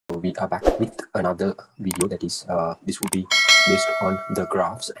we are back with another video that is this would be based on the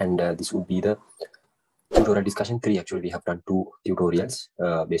graphs, and this would be the tutorial discussion 3. Actually, we have done 2 tutorials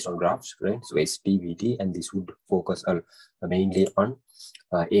based on graphs, right? So ST, VT, and this would focus mainly on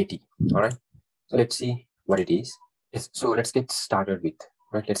AT. All right. So let's see what it is. Yes, so let's get started with,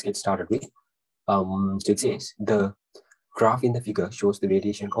 right? Let's get started with. So it says the graph in the figure shows the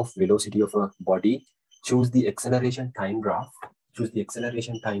variation of velocity of a body. Choose the acceleration time graph. Choose the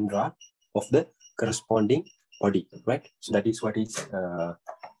acceleration time graph of the corresponding body, right? So that is what is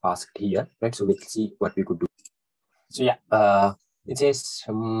asked here, right? So we'll see what we could do. So yeah, it says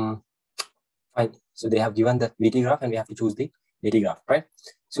fine. So they have given the VT graph and we have to choose the AT graph, right?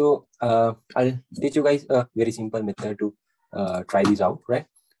 So I'll teach you guys a very simple method to try this out, right?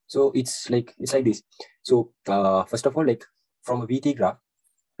 So it's like this. So first of all, like from a VT graph,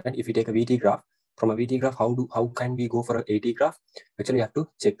 and if you take a VT graph, from a VT graph, how can we go for an AT graph? Actually, you have to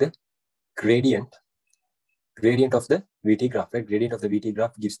check the gradient of the VT graph, right? Gradient of the VT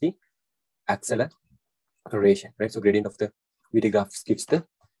graph gives the acceleration, right? So gradient of the VT graph gives the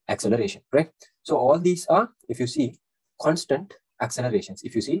acceleration, right? So all these are, if you see, constant accelerations.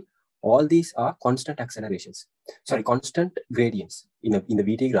 If you see, all these are constant accelerations. Sorry, constant gradients in the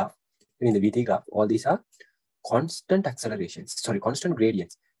VT graph. In the VT graph, all these are constant accelerations. Sorry, constant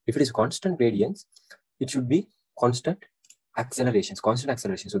gradients. If it is constant gradients, it should be constant accelerations. Constant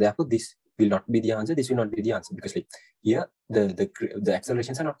accelerations. So therefore, this will not be the answer. This will not be the answer, because like here the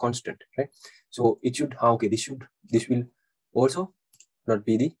accelerations are not constant, right? So it should okay. This will also not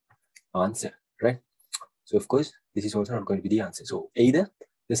be the answer, right? So of course, this is also not going to be the answer. So either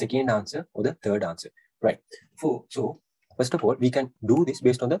the second answer or the third answer, right? So first of all, we can do this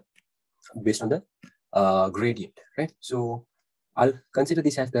based on the gradient, right? So I'll consider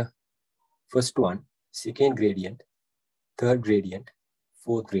this as the first one, second gradient, third gradient,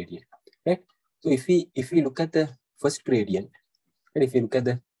 fourth gradient, right? So if we look at the first gradient, and if you look at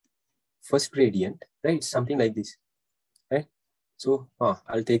the first gradient, right, it's something like this, right? So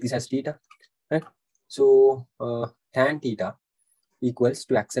I'll take this as theta, right? So tan theta equals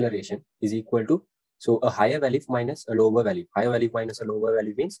to acceleration is equal to, so a higher value minus a lower value. Higher value minus a lower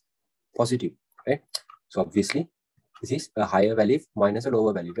value means positive, right? So obviously this is a higher value minus a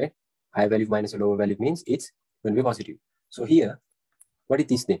lower value, right? Higher value minus a lower value means it's going to be positive. So here, what is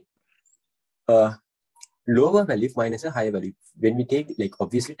this then? Lower value minus a higher value. When we take, like,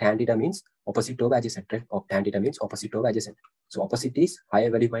 obviously tan theta means opposite over adjacent, right? Or tan theta means opposite over adjacent. So opposite is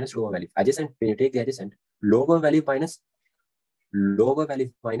higher value minus lower value. Adjacent, when you take the adjacent, lower value minus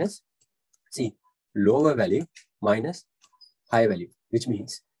see, lower value minus higher value, which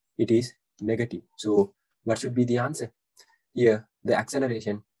means it is negative. So what should be the answer? Here, the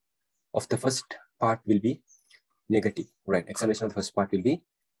acceleration of the first part will be negative, right? Acceleration of the first part will be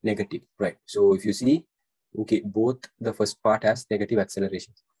negative, right? So if you see, okay, both the first part has negative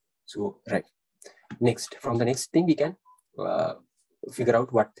acceleration. So, right. Next, from the next thing, we can figure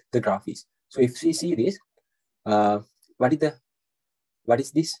out what the graph is. So if we see this, what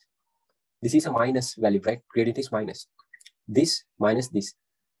is this? This is a minus value, right? Gradient is minus. This minus this,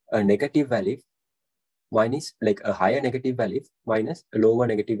 a negative value minus, like a higher negative value minus a lower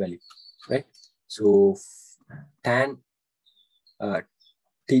negative value, right? So tan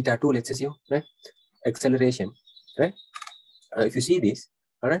theta 2, let's assume, right? Acceleration, right? If you see this,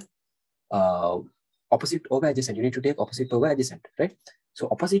 all right, opposite over adjacent, you need to take opposite over adjacent, right? So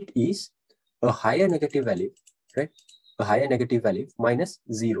opposite is a higher negative value, right? A higher negative value minus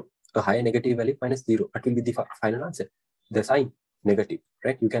 0. A higher negative value minus 0. That will be the final answer. The sign negative,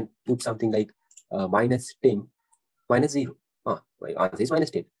 right? You can put something like minus 10, minus 0. My answer is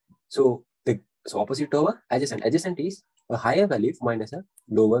minus 10. So opposite over adjacent. Adjacent is a higher value minus a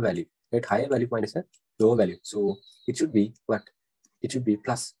lower value, right? Higher value minus a lower value. So it should be what? It should be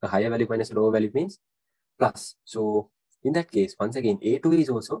plus. A higher value minus a lower value means plus. So in that case, once again, A2 is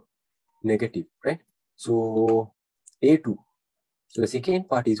also negative, right? So A2. So the second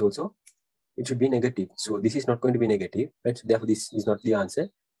part is also, it should be negative. So this is not going to be negative, right? So therefore, this is not the answer.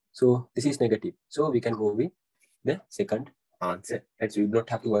 So this is negative. So we can go with the second answer, right? So you don't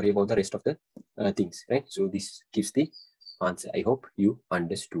have to worry about the rest of the things, right? So this gives the answer. I hope you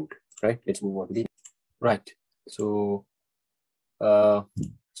understood, right? Let's move on to the right. So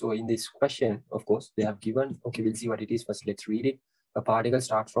so in this question, of course, they have given, okay, we'll see what it is first. Let's read it. A particle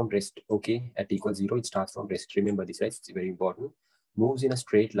starts from rest, okay, at equal 0, it starts from rest. Remember this, right? It's very important. Moves in a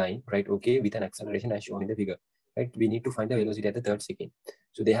straight line, right, okay, with an acceleration as shown in the figure, right? We need to find the velocity at the third second.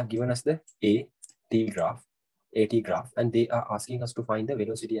 So they have given us the AT graph, and they are asking us to find the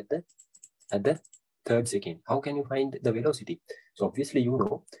velocity at the third second. How can you find the velocity? So obviously, you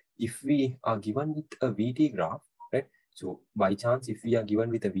know, if we are given with a VT graph, right? So by chance, if we are given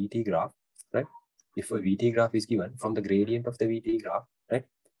with a VT graph, right? If a VT graph is given from the gradient of the VT graph, right?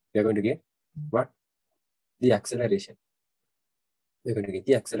 We are going to get what? The acceleration. We're going to get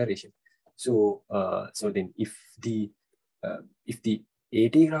the acceleration. So, so then if the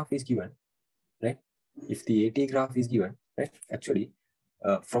AT graph is given, right? If the AT graph is given, right? Actually,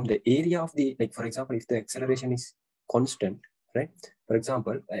 from the area of the, like for example, if the acceleration is constant, right? For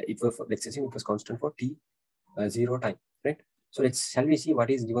example, let's assume it was constant for t0 time, right? So shall we see what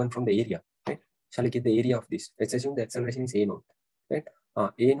is given from the area, right? Shall we get the area of this? Let's assume the acceleration is a0, right?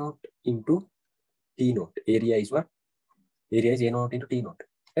 A0 into t0. Area is what? Area is a0 into t0,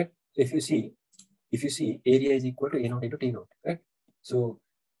 right? So if you see area is equal to a0 into t0, right? So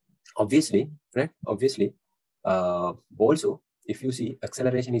obviously, right? Obviously, also if you see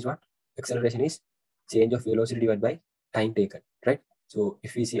acceleration is what? Acceleration is change of velocity divided by time taken, right? So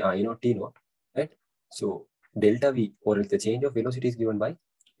if we see a0 t0, right? So delta v, or the change of velocity, is given by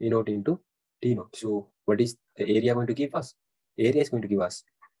a0 into t0. So what is the area going to give us? Area is going to give us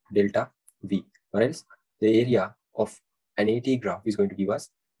delta v, or else the area of an AT graph is going to give us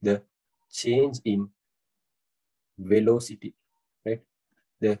the change in velocity, right?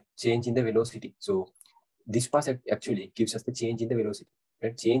 The change in the velocity. So this part actually gives us the change in the velocity,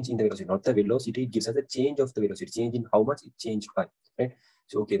 right? Change in the velocity, not the velocity. It gives us the change of the velocity, change in how much it changed by, right?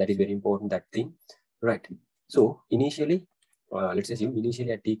 So okay, that is very important, that thing, right? So initially, let's assume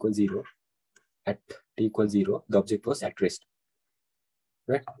initially at t equals 0, the object was at rest,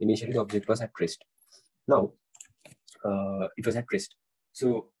 right? Initially the object was at rest. Now it was at rest.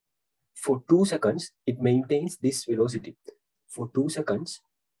 So for 2 seconds, it maintains this velocity. For 2 seconds,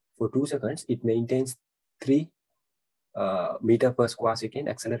 it maintains 3 meter per square second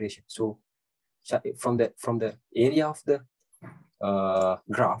acceleration. So from the area of the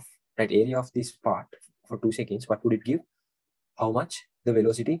graph, right, area of this part for 2 seconds, what would it give? How much the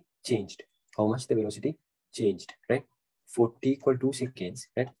velocity changed? How much the velocity changed, right? For t equal 2 seconds,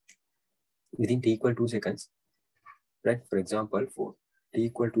 right? Within t equal 2 seconds, right? For example, for t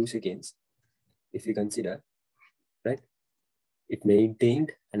equal 2 seconds, if you consider, right, it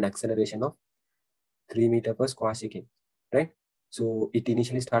maintained an acceleration of 3 meter per square second, right? So it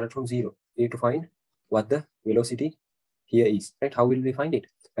initially started from 0. We need to find what the velocity here is, right? How will we find it?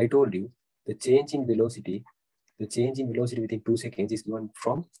 I told you the change in velocity within 2 seconds is given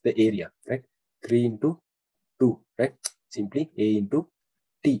from the area, right? 3 into 2, right? Simply a into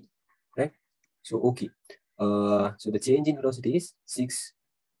t, right? So okay, so the change in velocity is 6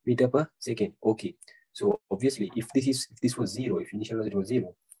 meter per second. Okay, so obviously if this was 0, if initial velocity was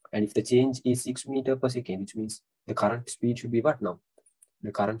 0, and if the change is 6 meter per second, which means the current speed should be what now?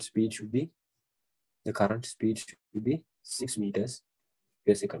 The current speed should be 6 meters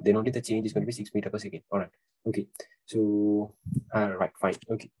per second. Then only the change is going to be 6 meter per second. All right. Okay. So right, fine.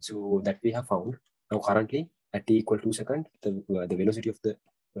 Okay. So that we have found. Now currently at t equal 2 second, the velocity of the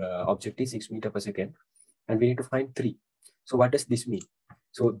object is 6 meter per second, and we need to find 3. So what does this mean?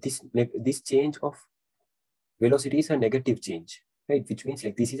 So this change of velocity is a negative change, right? Which means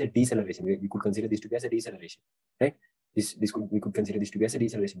like this is a deceleration. We could consider this to be as a deceleration, right? We could consider this to be as a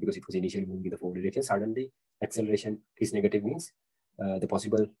deceleration because it was initially moving in the forward direction. Suddenly acceleration is negative, means the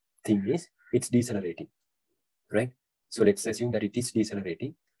possible thing is it's decelerating, right? So let's assume that it is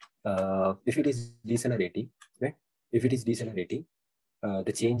decelerating. If it is decelerating, right? If it is decelerating,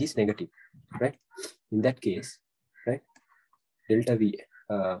 the change is negative, right? In that case, right? Delta V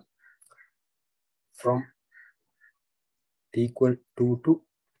from t equal 2 to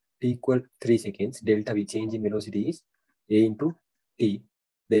t equal 3 seconds, delta V change in velocity is a into t,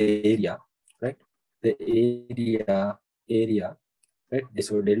 the area, right? The area, right?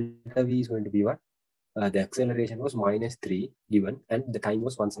 So delta V is going to be what? The acceleration was -3 given, and the time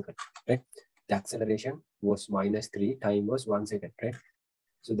was 1 second, right? The acceleration was -3, time was 1 second, right?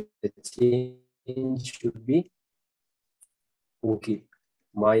 So the change should be okay,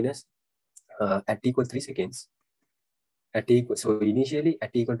 minus at t equal 3 seconds. So initially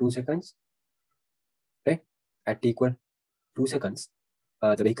at t equal 2 seconds, right? At t equal 2 seconds,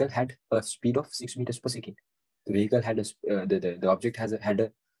 the vehicle had a speed of 6 meters per second. The vehicle had the object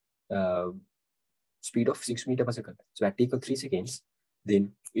had a speed of 6 meters per second. So at t equal 3 seconds,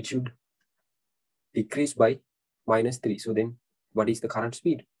 then it should decrease by -3. So then what is the current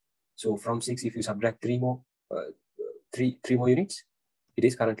speed? So from 6, if you subtract 3 more, 3 more units, it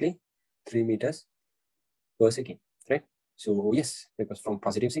is currently 3 meters per second, right? So yes, because from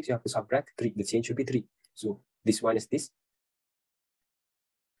 +6, you have to subtract 3. The change should be 3. So this minus this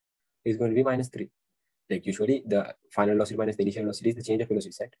is going to be -3. Like usually the final velocity minus the initial velocity is the change of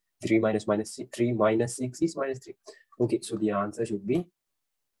velocity, right? 3 minus 3 minus 6 is minus 3. Okay, so the answer should be,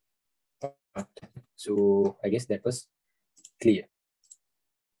 so I guess that was clear.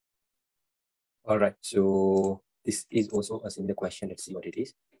 All right, so this is also a similar question. Let's see what it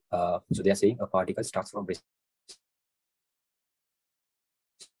is. So they are saying a particle starts from rest,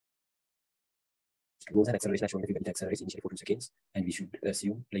 moves and acceleration as shown in the figure. It accelerates initially for 2 seconds, and we should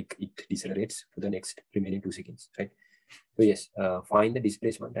assume like it decelerates for the next remaining 2 seconds, right? So yes, find the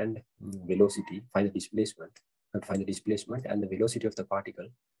displacement and velocity. Find the displacement, find the displacement and the velocity of the particle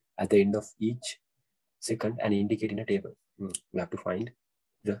at the end of each second and indicate in a table. We have to find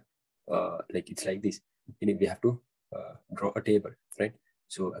the like it's like this. We have to draw a table, right?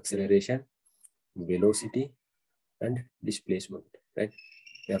 So acceleration, velocity, and displacement, right?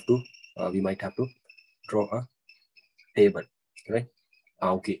 We have to we might have to draw a table, right?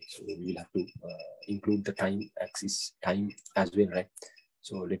 Okay, so we will have to include the time axis, time as well, right?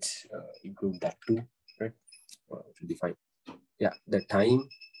 So let's include that too, right? It will be fine. Yeah, the time,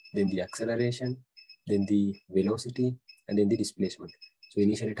 then the acceleration, then the velocity, and then the displacement. So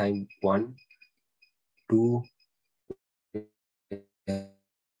initially time 1, 2, 3.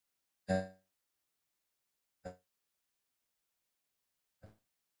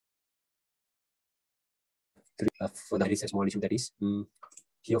 For the very small issue, that is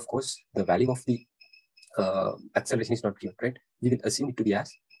here, of course, the value of the acceleration is not given, right? We will assume it to be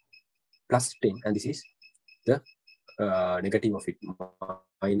as plus 10, and this is the negative of it,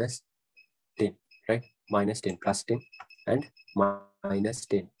 minus 10, right? Minus 10, plus 10, and minus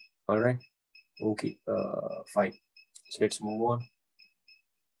 10. All right. Okay. Fine. So let's move on.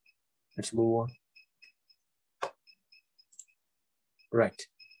 Let's move on. Right.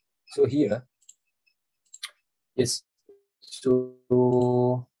 So here, yes.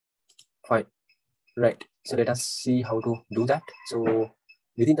 So fine. Right. So let us see how to do that. So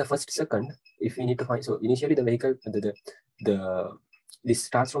within the first second, if we need to find, so initially the vehicle, this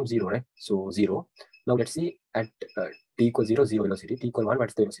starts from 0, right? So 0. Now let's see at t equals 0, 0 velocity, t equal 1,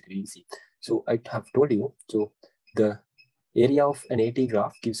 what's the velocity? We'll see. So I have told you, so the area of an AT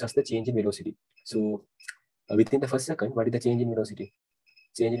graph gives us the change in velocity. So within the first second, what is the change in velocity?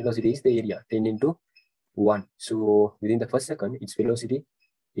 Change in velocity is the area, 10 into 1. So within the first second, its velocity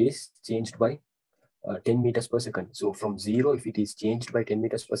is changed by 10 meters per second. So from 0, if it is changed by 10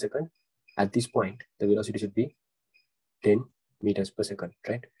 meters per second, at this point, the velocity should be 10 meters per second,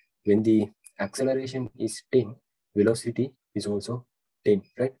 right? When the acceleration is 10, velocity is also 10,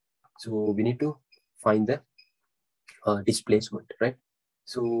 right? So we need to find the displacement, right?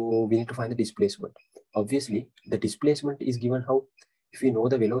 So we need to find the displacement. Obviously, the displacement is given how? If we know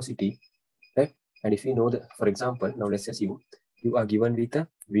the velocity, right? And if we know the, for example, now let's assume you are given with a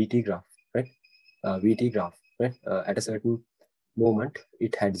VT graph, right? VT graph, right? At a certain moment,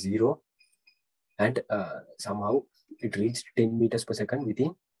 it had 0, and somehow it reached 10 meters per second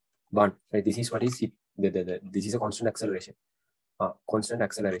within 1. Right? This is what is it. This is a constant acceleration. Constant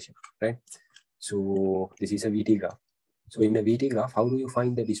acceleration, right? So this is a VT graph. So in a VT graph, how do you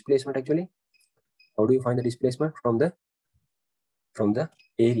find the displacement actually? How do you find the displacement from the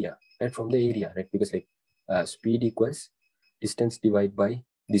area, right? From the area, right? Because like speed equals distance divided by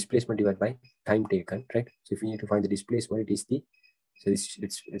displacement divided by time taken, right? So if you need to find the displacement, it is the, so this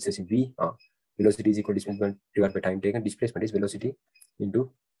it's as v, velocity is equal to displacement divided by time taken. Displacement is velocity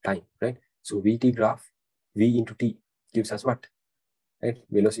into time, right? So VT graph, v into t gives us what, right?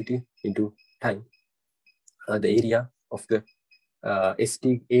 Velocity into time. The area of the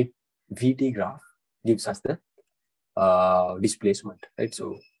ST8 VT graph gives us the displacement, right?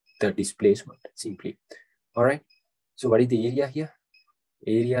 So the displacement simply. All right. So what is the area here?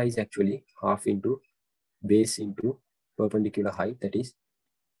 Area is actually half into base into perpendicular height, that is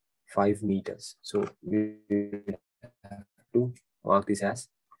 5 meters. So we have to mark this as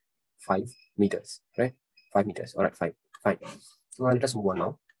 5 meters, right? 5 meters. All right, fine. So let us move on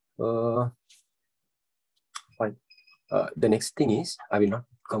now. Fine. The next thing is, I will not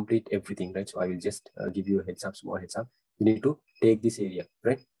complete everything, right? So I will just give you a heads up, small heads up. You need to take this area,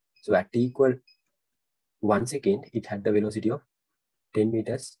 right? So at t equal 1 second, it had the velocity of 10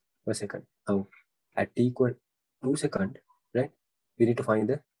 meters per second. Now at t equal 2 second, right? We need to find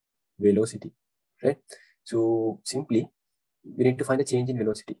the velocity, right? So simply, we need to find the change in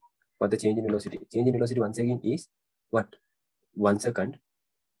velocity. What the change in velocity? Change in velocity once again is what? 1 second.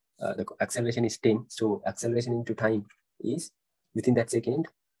 The acceleration is 10. So acceleration into time is within that second,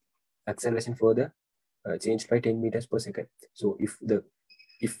 acceleration further changed by 10 meters per second. So if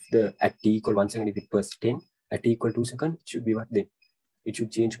the at t equal 1 second, if it was 10, at t equal 2 second, it should be what then? It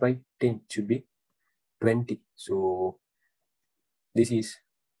should change by 10. It should be 20. So this is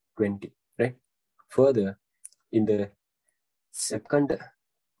 20, right? Further, in the second,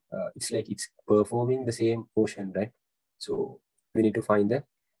 it's like it's performing the same motion, right? So we need to find the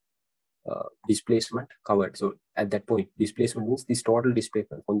displacement covered. So at that point, displacement means this total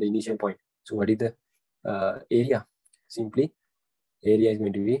displacement from the initial point. So what is the area? Simply, area is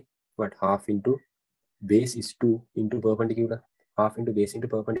going to be what? Half into base is 2 into perpendicular. Half into base into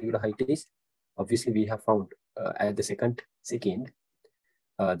perpendicular height is, obviously we have found at the second,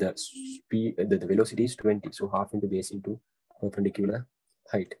 the speed, the velocity is 20. So half into base into perpendicular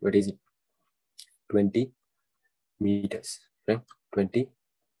height. What is it? 20 meters, right? 20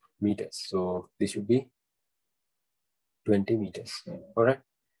 meters. So this should be 20 meters. All right,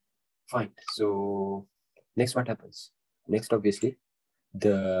 fine. So next, what happens? Next, obviously,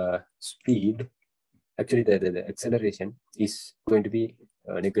 the speed, actually the acceleration is going to be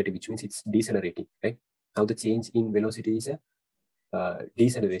negative, which means it's decelerating, right? Now the change in velocity is a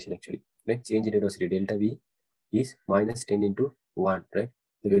deceleration, actually, right? Change in velocity, delta V is minus 10 into 1, right?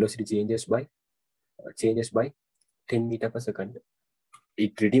 The velocity changes by 10 meter per second.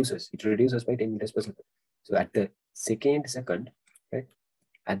 It reduces by 10 meters per second. So at the second, right?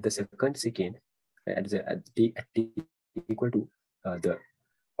 At the second second, at t equal to the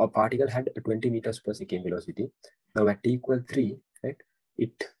a particle had 20 meters per second velocity. Now at t equal 3, right?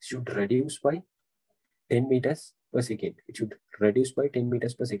 It should reduce by 10 meters per second. It should reduce by 10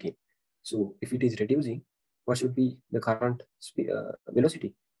 meters per second. So if it is reducing, what should be the current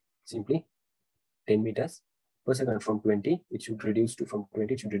velocity? Simply 10 meters per second. From 20, it should reduce to, from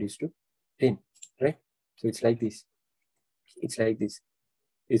 20, it should reduce to 10, right? So it's like this. It's like this.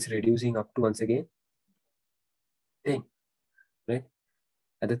 It's reducing up to, once again, 10, right?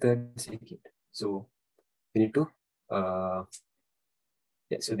 At the third second. So we need to,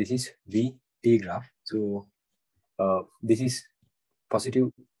 yeah, so this is VT graph. So this is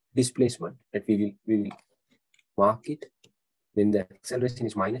positive displacement that we will mark it when the acceleration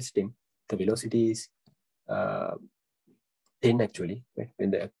is minus 10. The velocity is 10, actually, right?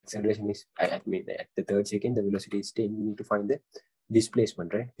 When the acceleration is, at the third second, the velocity is 10. We need to find the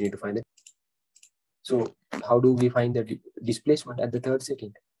displacement, right? We need to find the. So how do we find the displacement at the third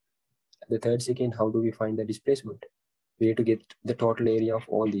second? At the third second, how do we find the displacement? We need to get the total area of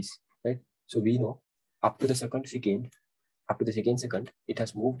all these, right? So we know up to the second second, it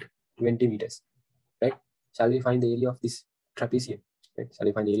has moved 20 meters, right? Shall we find the area of this trapezium? Right? Shall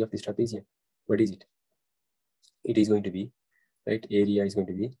we find the area of this trapezium? What is it? It is going to be, right? Area is going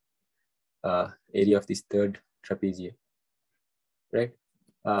to be area of this third trapezium, right?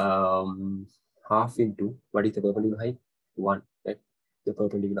 Half into, what is the perpendicular height? 1, right? The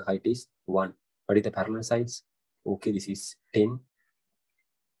perpendicular height is 1. What is the parallel sides? Okay, this is 10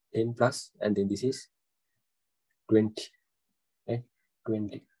 plus, and then this is 20, right?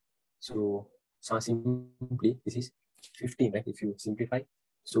 20. So simply, this is 15, right? If you simplify.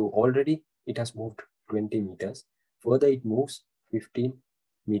 So already it has moved 20 meters. Further, it moves 15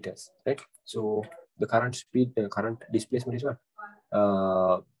 meters, right? So the current speed, the current displacement is what?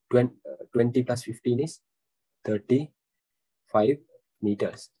 20 plus 15 is 35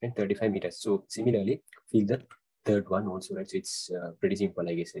 meters, and 35 meters. So similarly, feel the third one also, right? So it's pretty simple,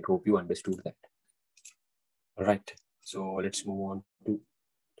 I guess. I hope you understood that. All right. So let's move on to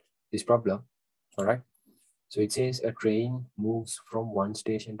this problem. All right. So it says a train moves from one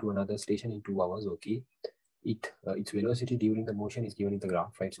station to another station in 2 hours. Okay. Its velocity during the motion is given in the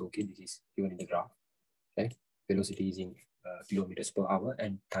graph, right? So okay, this is given in the graph, right? Velocity is in kilometers per hour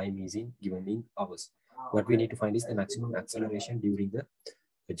and time is given in hours. What we need to find is the maximum acceleration during the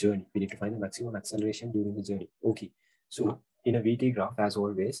journey. We need to find the maximum acceleration during the journey. Okay. So in a VT graph, as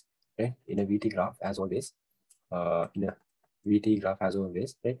always, right? In a VT graph, as always,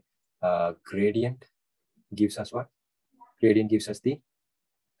 right? Gradient gives us what? Gradient gives us the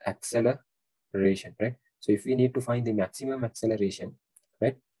acceleration, right? So if we need to find the maximum acceleration,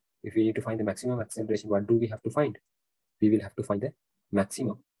 right? If we need to find the maximum acceleration, what do we have to find? We will have to find the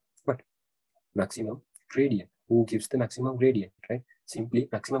maximum, what? Maximum gradient. Who gives the maximum gradient, right? Simply,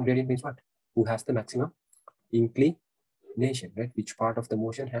 maximum gradient means what? Who has the maximum inclination, right? Which part of the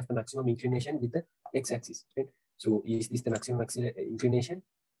motion has the maximum inclination with the x-axis, right? So is this the maximum inclination?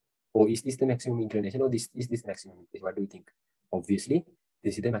 Or is this the maximum inclination? Or is this maximum inclination? What do you think? Obviously,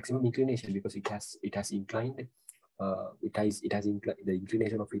 this is the maximum inclination because it has inclined. The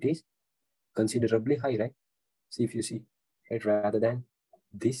inclination of it is considerably high, right? See if you see, right? Rather than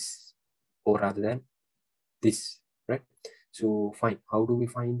this or rather than this, right? So fine. How do we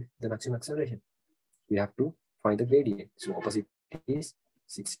find the maximum acceleration? We have to find the gradient. So opposite is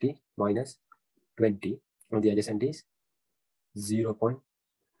 60 minus 20, and the adjacent is 0.5.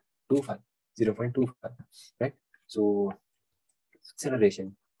 0.25, right? So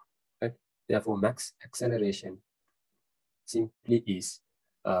acceleration, right? Therefore, max acceleration simply is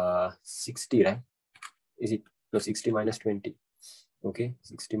 60, right? Is it? No, 60 minus 20. Okay,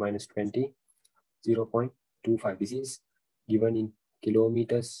 60 minus 20, 0.25. This is given in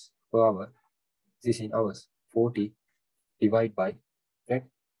kilometers per hour. This is in hours. 40 divided by, right?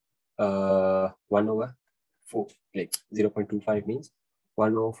 1 over 4. Like 0.25 means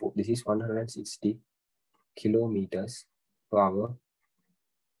 1 over 4. This is 160 kilometers per hour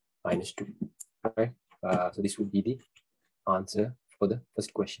minus 2. Right? So this would be the answer for the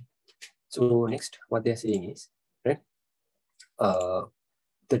first question. So next, what they're saying is, right?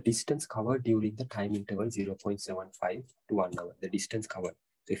 The distance covered during the time interval 0.75 to 1 hour. The distance covered.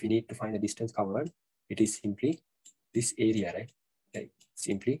 So if you need to find the distance covered, it is simply this area, right? Like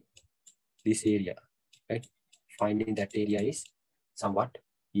simply this area, right? Finding that area is somewhat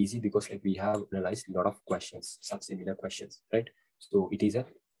easy because like we have analyzed a lot of questions, such similar questions, right? So it is a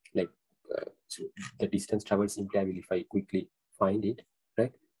like so the distance traveled simply I will, if I quickly find it,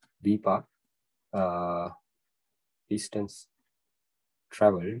 right? V part distance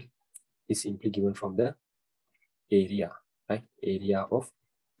traveled is simply given from the area, right? Area of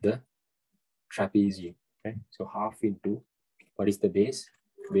the trapezium, right? So half into what is the base?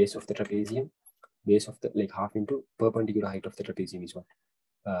 Base of the trapezium, base of the like half into perpendicular height of the trapezium is what?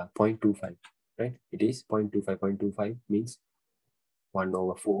 0.25, right? It is 0.25. 0.25 means 1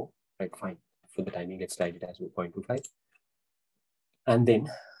 over 4, right? Fine. For the timing, let's write it as 0.25. And then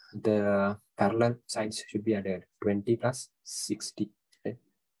the parallel sides should be added 20 plus 60, right?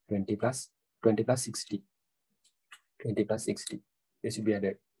 20 plus 60. 20 plus 60. This should be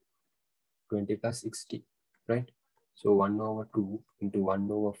added 20 plus 60, right? So 1 over 2 into 1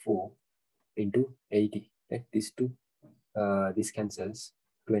 over 4 into 80, right? This 2, this cancels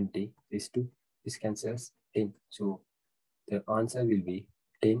 20, this 2, this cancels 10. So the answer will be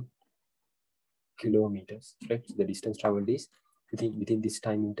 10 kilometers, right? So the distance traveled is within this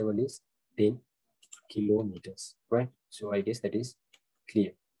time interval is 10 kilometers, right? So I guess that is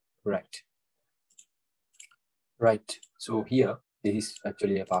clear, right? Right. So here, this is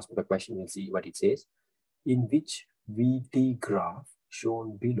actually a past paper question. We'll see what it says. In which VT graph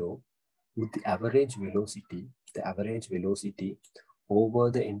shown below with the average velocity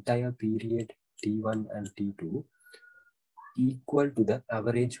over the entire period T1 and T2 equal to the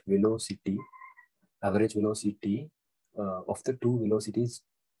average velocity of the two velocities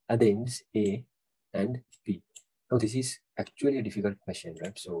at the ends A and B. Now this is actually a difficult question,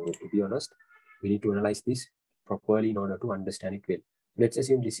 right? So to be honest, we need to analyze this properly in order to understand it well. Let's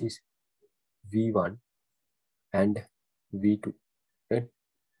assume this is V1 and V2, right?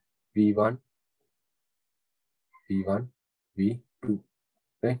 V1, V2,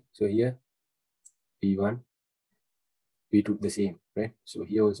 right? So here V1, V2 the same, right? So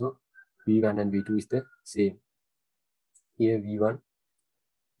here also V1 and V2 is the same. Here V1,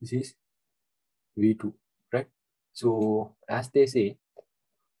 this is V2, right? So as they say,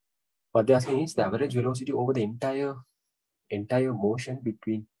 what they are saying is the average velocity over the entire motion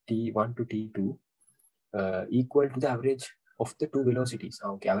between T1 to T2 equal to the average of the two velocities.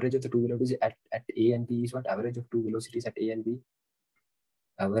 Okay, average of the two velocities at A and B is what? Average of two velocities at A and B.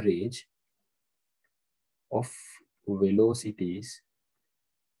 Average of velocities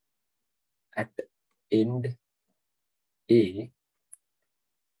at end A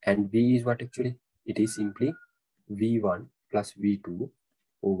and B is what actually? It is simply V1 plus V2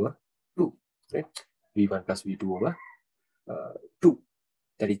 over 2, right? V1 plus V2 over 2.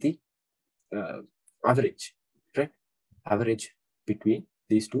 That is the average, right? Average between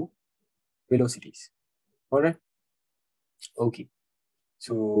these two velocities. All right. Okay.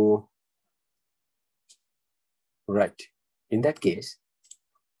 So, right. In that case,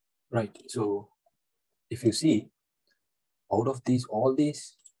 right. So, if you see out of these, all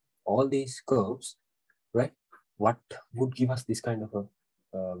these curves, right? What would give us this kind of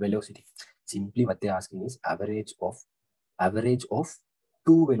a velocity? Simply, what they're asking is average of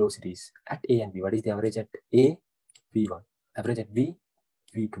two velocities at A and B. What is the average at A? V1. Average at B?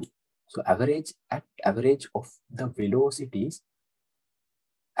 V2. So average of the velocities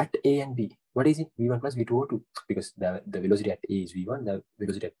at A and B. What is it? V1 plus V2 over 2. Because the velocity at A is V1, the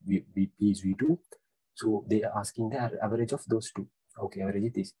velocity at B is V2. So they are asking the average of those two. Okay, average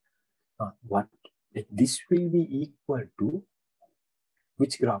is this. What this will be equal to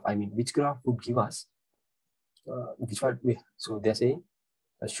which graph? I mean, which graph would give us which one? So they're saying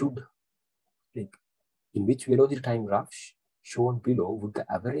should like in which velocity time graph shown below would the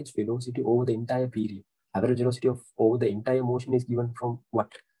average velocity over the entire period, average velocity of over the entire motion is given from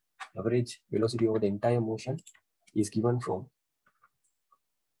what? Average velocity over the entire motion is given from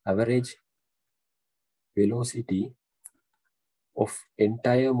average velocity of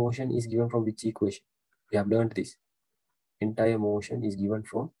entire motion is given from which equation? We have learned this. Entire motion is given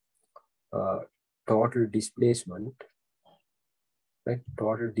from total displacement, right?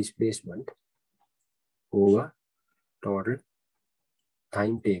 Total displacement over total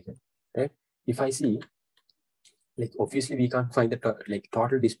time taken, right? If I see, like obviously we can't find the like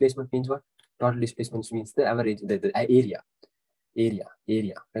total displacement means what? Total displacement means the average, the area.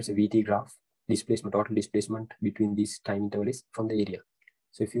 That's a VT graph. Displacement, total displacement between these time interval is from the area.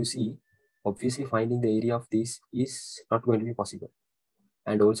 So if you see, obviously finding the area of this is not going to be possible.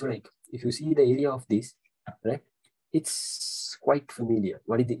 And also, like if you see the area of this, right, it's quite familiar.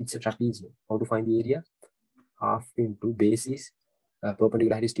 What is it? It's a trapezium. How to find the area? Half into base is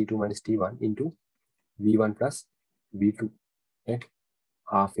perpendicular height is T2 minus T1 into V1 plus V2, right?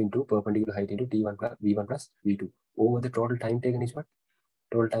 Half into perpendicular height into T1 plus V1 plus V2. Over the total time taken is what?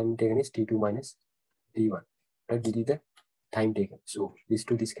 Total time taken is T2 minus T1, right? This is the time taken. So this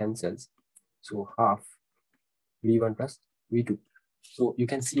to this cancels. So half V1 plus V2. So you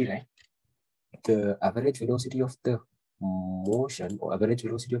can see, right, the average velocity of the motion or average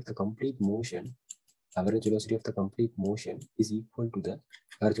velocity of the complete motion, average velocity of the complete motion is equal to the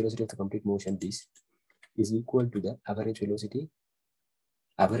average velocity of the complete motion. This is equal to the average velocity,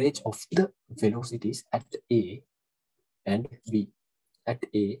 average of the velocities at A and B, at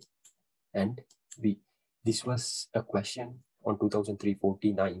A and B. This was a question on 2003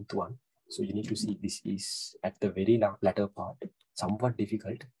 49th one. So you need to see this is at the very latter part, somewhat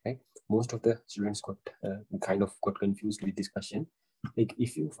difficult, right? Most of the students got kind of got confused with this question. Like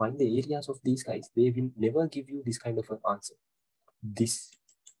if you find the areas of these guys, they will never give you this kind of an answer. This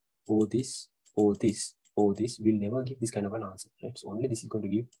or this or this or this will never give this kind of an answer, right? So only this is going to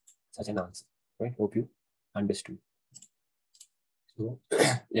give such an answer, right? Hope you understood. So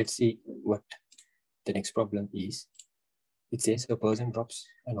let's see what the next problem is. It says a person drops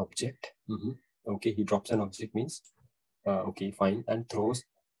an object. Okay, he drops an object means, okay, fine, and throws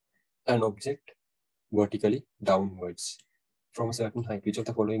an object vertically downwards from a certain height. Which of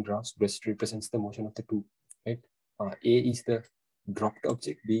the following graphs best represents the motion of the two, right? A is the dropped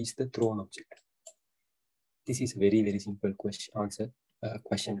object, B is the thrown object. This is a very, very simple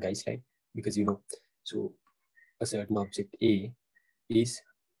question, guys, right? Because you know, so a certain object A is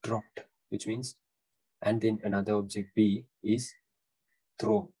dropped, which means, and then another object B is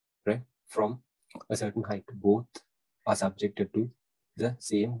thrown, right, from a certain height. Both are subjected to the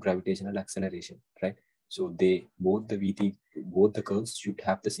same gravitational acceleration, right? So they both the curves should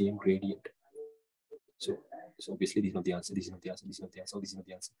have the same gradient. So obviously this is not the answer, this is not the answer, this is not the answer, this is not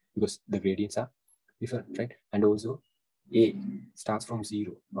the answer, because the gradients are different, right? And also A starts from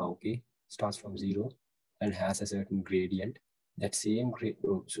 0. Okay, starts from 0 and has a certain gradient. That same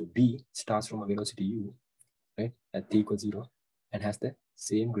so B starts from a velocity u, right, at t equals 0 and has the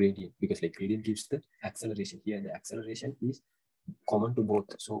same gradient, because like gradient gives the acceleration. Here the acceleration is common to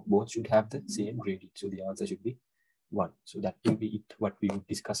both, so both should have the same gradient. So the answer should be 1. So that will be it, what we would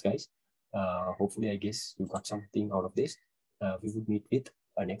discuss, guys. Hopefully I guess you got something out of this. We would meet with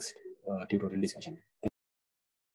our next tutorial discussion.